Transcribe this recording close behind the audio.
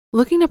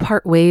Looking to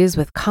part ways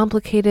with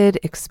complicated,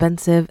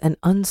 expensive, and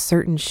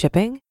uncertain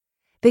shipping?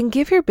 Then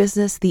give your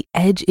business the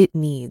edge it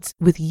needs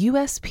with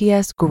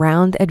USPS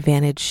Ground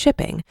Advantage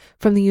shipping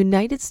from the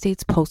United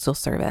States Postal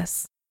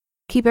Service.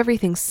 Keep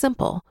everything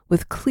simple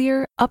with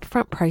clear,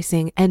 upfront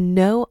pricing and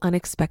no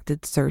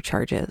unexpected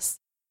surcharges.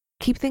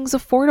 Keep things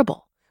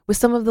affordable with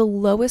some of the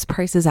lowest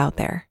prices out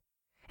there.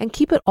 And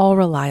keep it all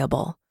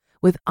reliable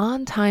with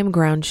on-time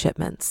ground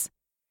shipments.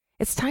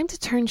 It's time to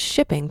turn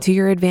shipping to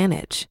your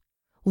advantage.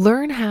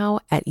 Learn how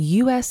at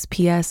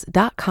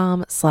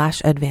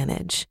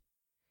USPS.com/advantage.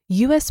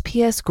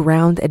 USPS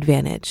Ground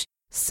Advantage.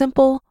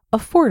 Simple,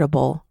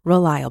 affordable,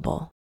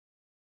 reliable.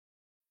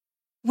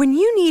 When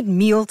you need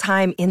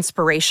mealtime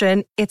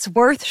inspiration, it's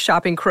worth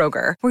shopping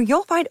Kroger, where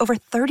you'll find over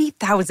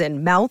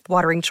 30,000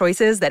 mouth-watering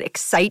choices that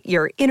excite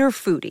your inner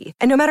foodie.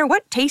 And no matter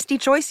what tasty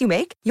choice you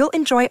make, you'll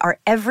enjoy our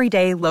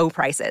everyday low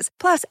prices,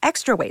 plus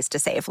extra ways to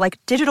save, like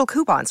digital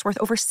coupons worth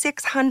over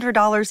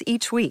 $600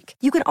 each week.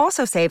 You can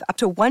also save up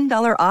to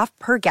 $1 off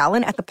per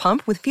gallon at the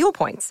pump with fuel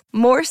points.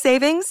 More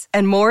savings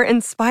and more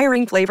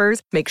inspiring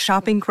flavors make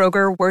shopping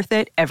Kroger worth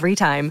it every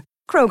time.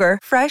 Kroger,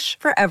 fresh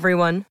for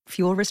everyone.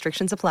 Fuel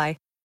restrictions apply.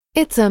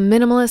 It's a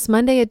Minimalist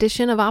Monday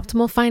edition of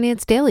Optimal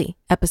Finance Daily,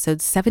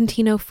 episode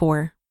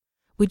 1704.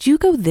 Would you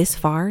go this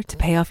far to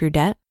pay off your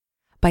debt?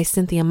 By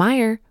Cynthia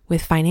Meyer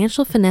with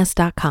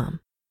FinancialFinesse.com.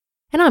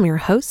 And I'm your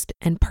host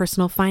and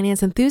personal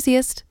finance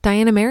enthusiast,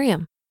 Diana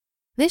Merriam.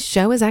 This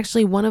show is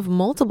actually one of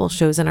multiple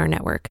shows in our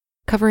network,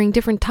 covering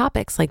different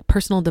topics like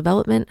personal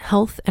development,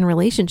 health, and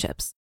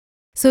relationships.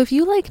 So if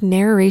you like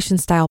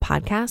narration-style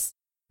podcasts,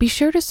 be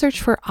sure to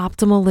search for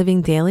Optimal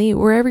Living Daily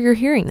wherever you're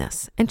hearing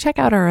this and check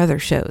out our other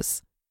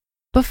shows.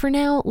 But for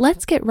now,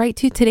 let's get right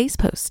to today's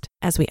post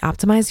as we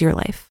optimize your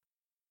life.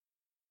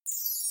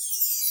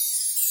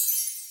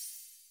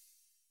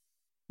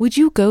 Would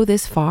you go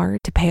this far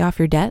to pay off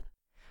your debt?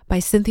 By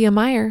Cynthia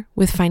Meyer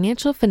with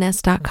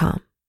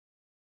FinancialFinesse.com.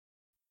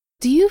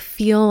 Do you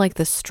feel like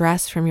the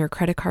stress from your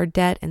credit card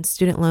debt and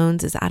student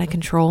loans is out of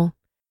control?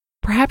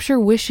 Perhaps you're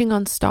wishing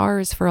on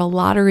stars for a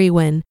lottery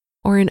win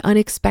or an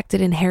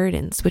unexpected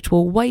inheritance which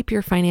will wipe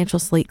your financial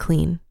slate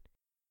clean.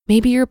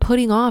 Maybe you're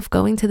putting off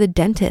going to the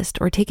dentist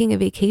or taking a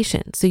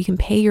vacation so you can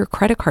pay your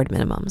credit card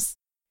minimums.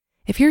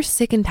 If you're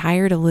sick and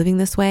tired of living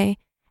this way,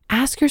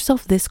 ask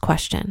yourself this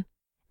question: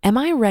 am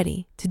I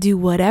ready to do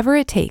whatever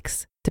it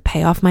takes to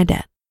pay off my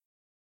debt?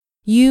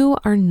 You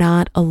are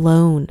not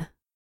alone.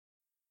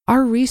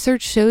 Our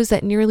research shows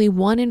that nearly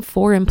 1 in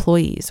 4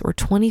 employees, or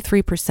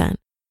 23%,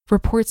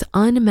 reports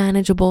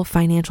unmanageable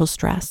financial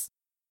stress.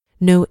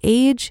 No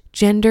age,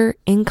 gender,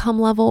 income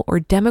level, or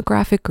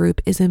demographic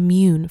group is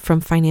immune from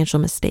financial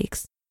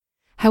mistakes.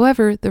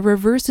 However, the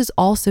reverse is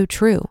also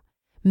true.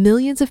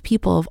 Millions of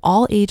people of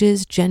all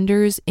ages,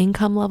 genders,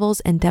 income levels,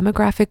 and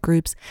demographic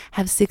groups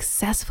have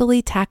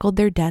successfully tackled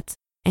their debts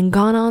and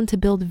gone on to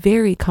build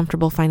very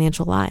comfortable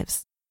financial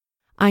lives.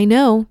 I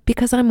know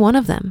because I'm one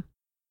of them.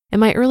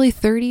 In my early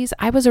 30s,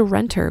 I was a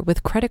renter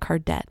with credit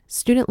card debt,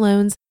 student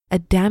loans, a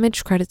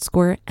damaged credit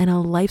score, and a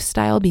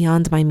lifestyle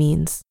beyond my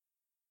means.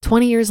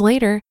 20 years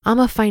later, I'm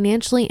a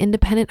financially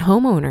independent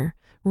homeowner,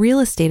 real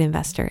estate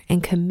investor,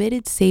 and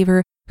committed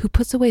saver who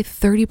puts away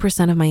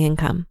 30% of my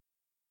income.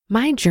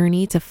 My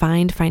journey to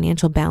find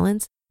financial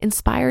balance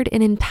inspired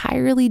an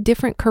entirely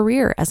different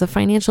career as a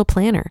financial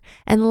planner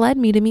and led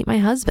me to meet my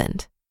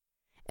husband.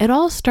 It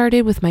all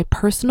started with my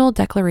personal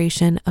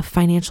declaration of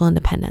financial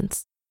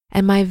independence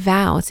and my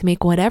vow to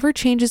make whatever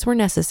changes were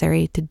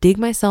necessary to dig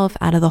myself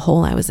out of the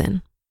hole I was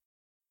in.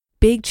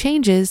 Big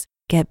changes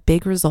get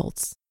big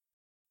results.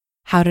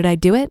 How did I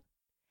do it?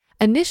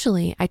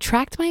 Initially, I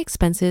tracked my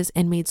expenses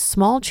and made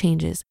small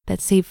changes that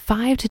saved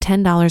 $5 to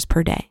 $10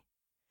 per day.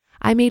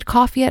 I made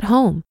coffee at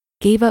home,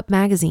 gave up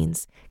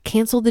magazines,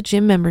 canceled the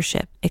gym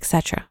membership,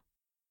 etc.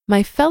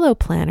 My fellow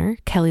planner,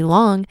 Kelly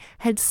Long,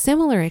 had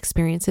similar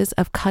experiences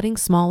of cutting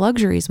small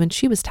luxuries when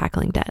she was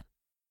tackling debt.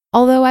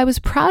 Although I was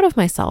proud of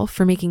myself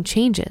for making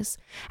changes,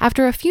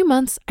 after a few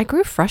months, I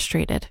grew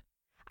frustrated.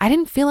 I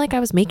didn't feel like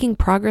I was making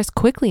progress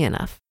quickly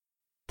enough.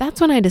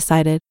 That's when I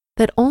decided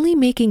that only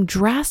making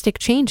drastic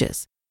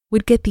changes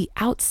would get the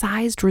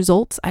outsized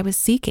results I was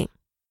seeking.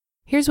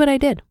 Here's what I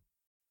did.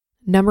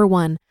 Number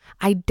 1,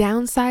 I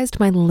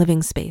downsized my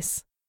living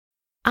space.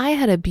 I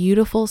had a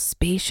beautiful,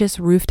 spacious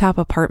rooftop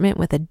apartment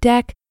with a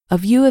deck, a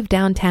view of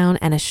downtown,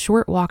 and a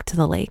short walk to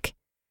the lake.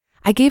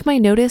 I gave my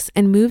notice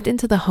and moved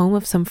into the home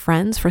of some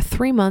friends for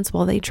 3 months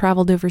while they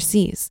traveled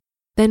overseas,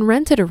 then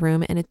rented a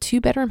room in a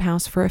 2-bedroom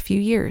house for a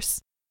few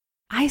years.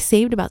 I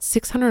saved about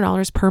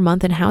 $600 per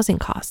month in housing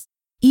costs,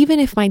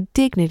 even if my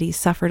dignity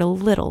suffered a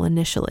little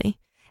initially,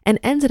 and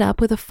ended up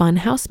with a fun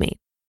housemate.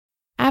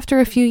 After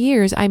a few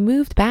years, I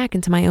moved back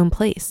into my own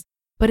place,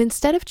 but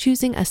instead of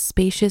choosing a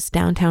spacious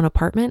downtown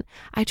apartment,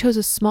 I chose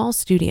a small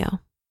studio.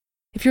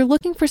 If you're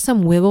looking for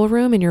some wiggle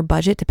room in your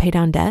budget to pay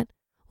down debt,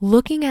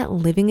 looking at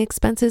living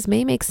expenses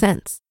may make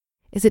sense.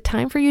 Is it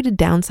time for you to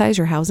downsize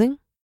your housing?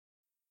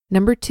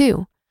 Number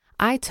 2,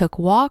 I took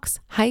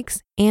walks,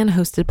 hikes, and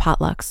hosted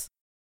potlucks.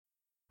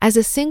 As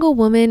a single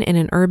woman in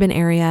an urban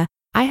area,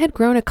 I had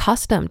grown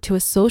accustomed to a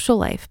social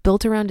life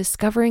built around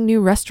discovering new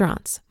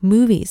restaurants,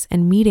 movies,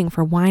 and meeting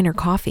for wine or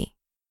coffee.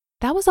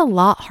 That was a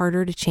lot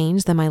harder to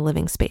change than my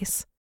living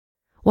space.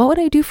 What would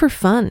I do for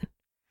fun?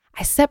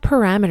 I set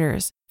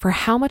parameters for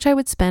how much I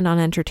would spend on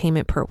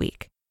entertainment per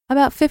week,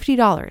 about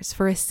 $50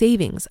 for a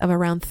savings of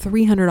around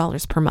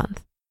 $300 per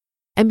month,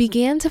 and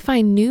began to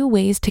find new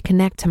ways to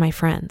connect to my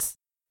friends.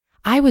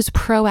 I was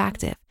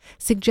proactive,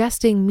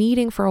 suggesting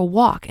meeting for a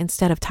walk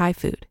instead of Thai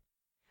food.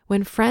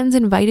 When friends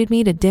invited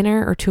me to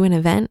dinner or to an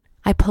event,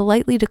 I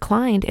politely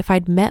declined if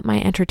I'd met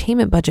my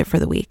entertainment budget for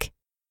the week.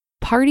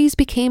 Parties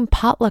became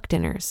potluck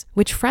dinners,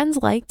 which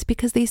friends liked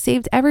because they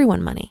saved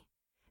everyone money.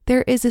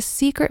 There is a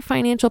secret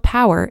financial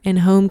power in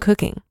home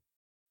cooking.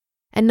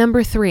 And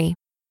number 3,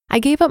 I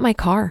gave up my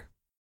car.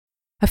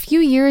 A few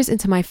years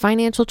into my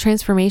financial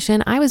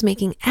transformation, I was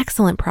making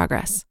excellent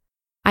progress.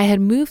 I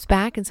had moved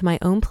back into my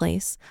own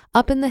place,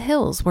 up in the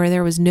hills where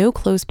there was no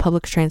close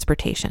public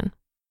transportation.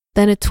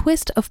 Then a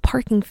twist of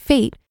parking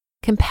fate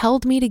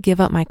compelled me to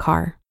give up my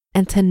car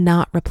and to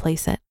not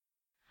replace it.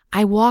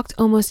 I walked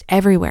almost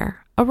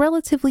everywhere, a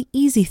relatively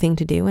easy thing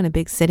to do in a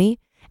big city,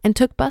 and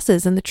took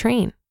buses and the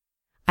train.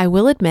 I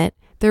will admit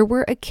there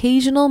were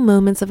occasional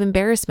moments of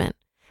embarrassment,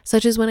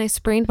 such as when I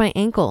sprained my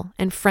ankle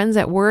and friends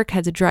at work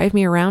had to drive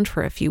me around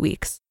for a few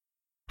weeks.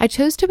 I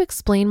chose to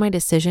explain my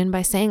decision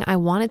by saying I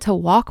wanted to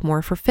walk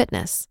more for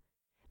fitness.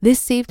 This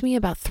saved me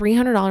about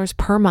 $300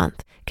 per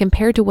month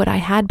compared to what I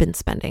had been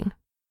spending.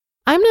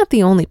 I'm not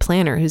the only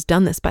planner who's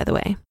done this, by the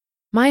way.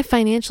 My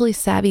financially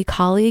savvy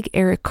colleague,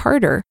 Eric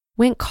Carter,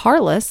 went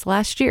carless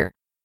last year.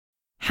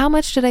 How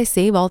much did I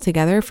save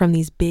altogether from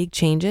these big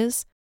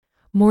changes?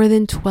 More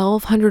than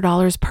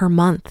 $1,200 per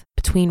month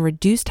between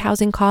reduced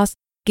housing costs,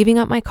 giving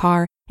up my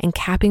car, and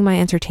capping my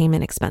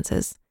entertainment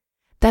expenses.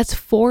 That's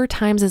 4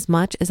 times as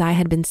much as I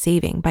had been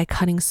saving by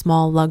cutting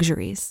small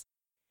luxuries.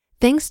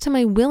 Thanks to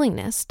my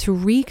willingness to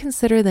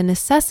reconsider the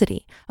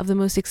necessity of the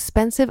most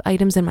expensive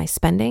items in my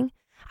spending,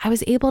 I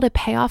was able to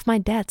pay off my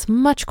debts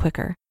much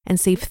quicker and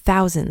save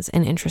thousands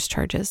in interest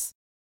charges.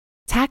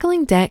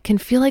 Tackling debt can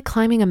feel like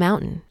climbing a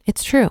mountain,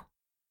 it's true.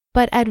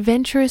 But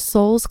adventurous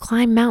souls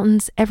climb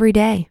mountains every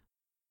day.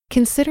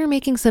 Consider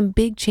making some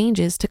big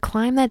changes to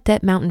climb that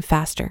debt mountain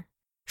faster.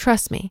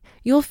 Trust me,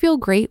 you'll feel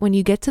great when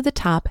you get to the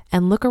top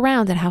and look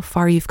around at how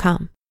far you've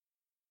come.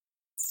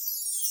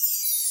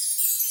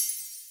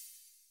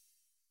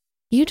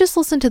 You just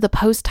listened to the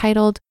post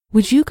titled,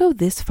 "Would You Go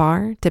This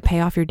Far to Pay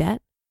Off Your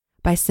Debt?"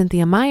 by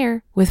Cynthia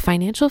Meyer with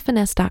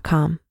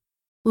financialfinesse.com.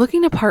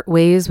 Looking to part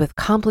ways with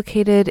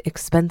complicated,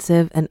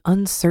 expensive, and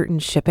uncertain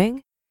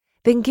shipping?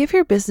 Then give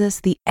your business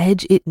the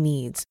edge it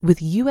needs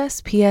with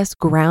USPS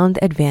Ground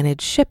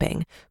Advantage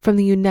shipping from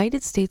the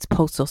United States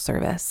Postal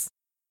Service.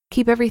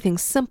 Keep everything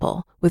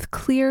simple with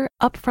clear,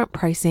 upfront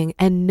pricing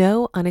and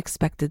no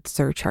unexpected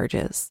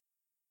surcharges.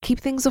 Keep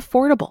things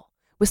affordable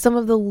with some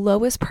of the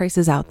lowest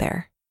prices out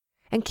there.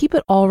 And keep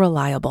it all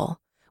reliable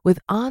with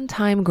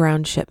on-time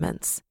ground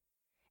shipments.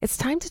 It's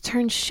time to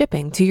turn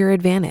shipping to your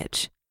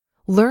advantage.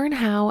 Learn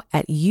how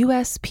at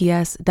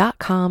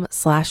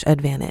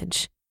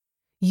USPS.com/advantage.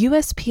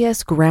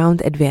 USPS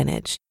Ground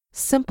Advantage.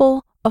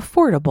 Simple,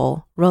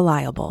 affordable,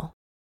 reliable.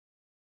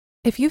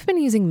 If you've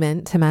been using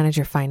Mint to manage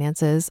your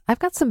finances, I've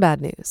got some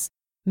bad news.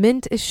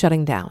 Mint is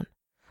shutting down.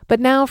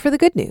 But now for the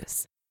good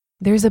news.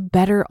 There's a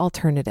better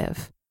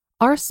alternative.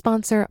 Our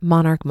sponsor,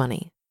 Monarch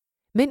Money.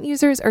 Mint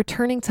users are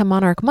turning to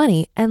Monarch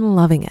Money and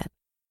loving it.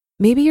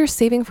 Maybe you're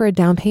saving for a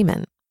down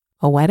payment,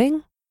 a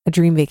wedding, a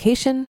dream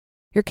vacation,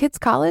 your kid's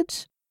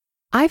college.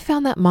 I've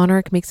found that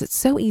Monarch makes it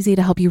so easy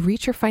to help you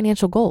reach your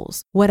financial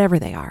goals, whatever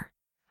they are.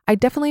 I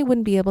definitely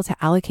wouldn't be able to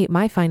allocate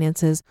my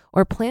finances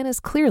or plan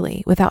as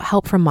clearly without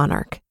help from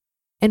Monarch.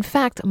 In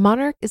fact,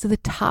 Monarch is the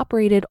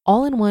top-rated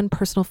all-in-one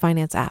personal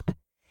finance app.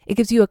 It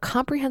gives you a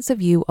comprehensive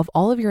view of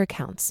all of your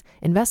accounts,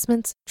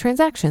 investments,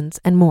 transactions,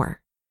 and more.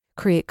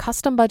 Create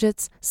custom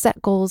budgets,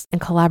 set goals, and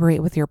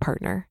collaborate with your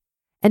partner.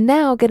 And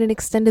now get an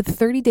extended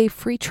 30-day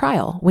free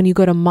trial when you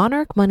go to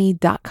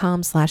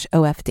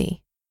monarchmoney.com/OFD.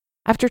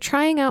 After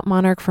trying out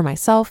Monarch for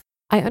myself,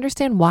 I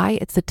understand why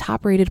it's the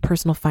top-rated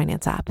personal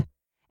finance app.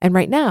 And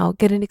right now,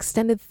 get an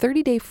extended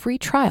 30-day free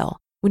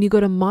trial when you go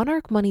to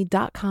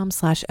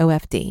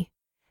monarchmoney.com/OFD.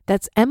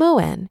 That's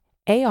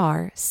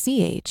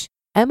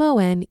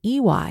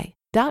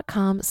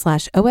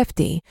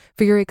monarchmoney.com/OFD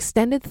for your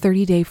extended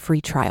 30-day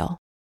free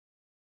trial.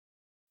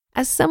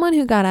 As someone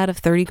who got out of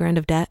 30 grand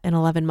of debt in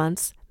 11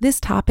 months,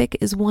 this topic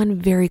is one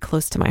very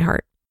close to my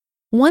heart.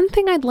 One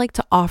thing I'd like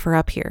to offer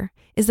up here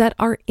is that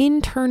our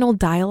internal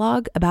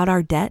dialogue about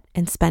our debt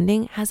and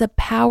spending has a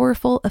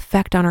powerful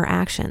effect on our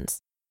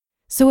actions.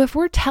 So if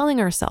we're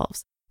telling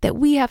ourselves that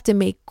we have to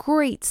make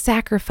great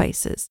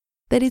sacrifices,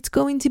 that it's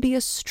going to be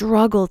a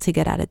struggle to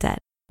get out of debt,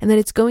 and that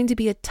it's going to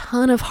be a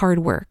ton of hard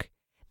work,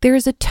 there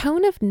is a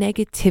tone of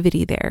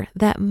negativity there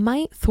that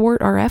might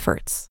thwart our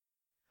efforts.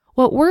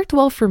 What worked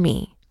well for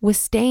me was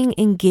staying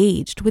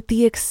engaged with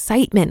the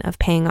excitement of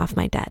paying off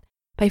my debt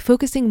by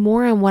focusing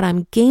more on what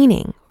I'm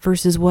gaining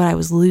versus what I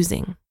was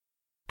losing.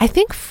 I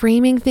think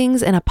framing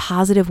things in a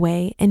positive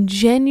way and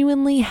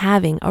genuinely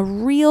having a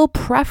real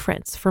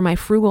preference for my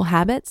frugal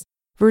habits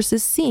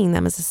versus seeing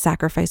them as a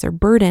sacrifice or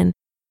burden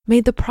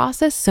made the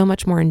process so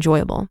much more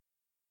enjoyable.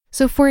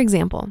 So for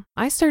example,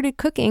 I started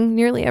cooking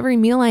nearly every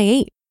meal I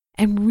ate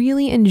and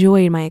really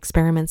enjoyed my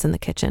experiments in the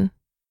kitchen.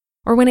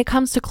 Or when it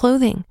comes to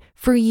clothing,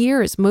 for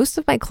years, most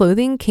of my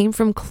clothing came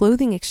from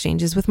clothing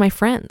exchanges with my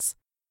friends.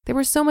 They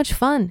were so much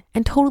fun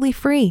and totally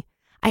free.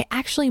 I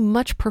actually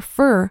much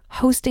prefer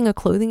hosting a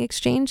clothing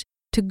exchange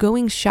to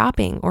going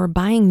shopping or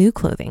buying new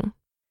clothing.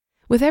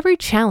 With every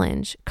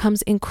challenge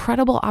comes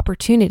incredible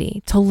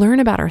opportunity to learn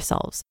about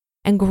ourselves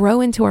and grow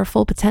into our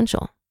full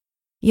potential.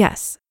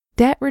 Yes,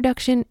 debt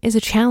reduction is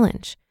a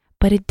challenge,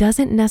 but it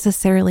doesn't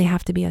necessarily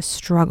have to be a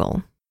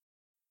struggle.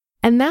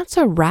 And that's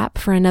a wrap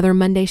for another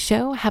Monday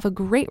show. Have a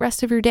great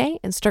rest of your day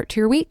and start to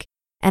your week.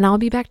 And I'll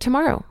be back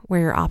tomorrow where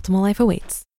your optimal life awaits.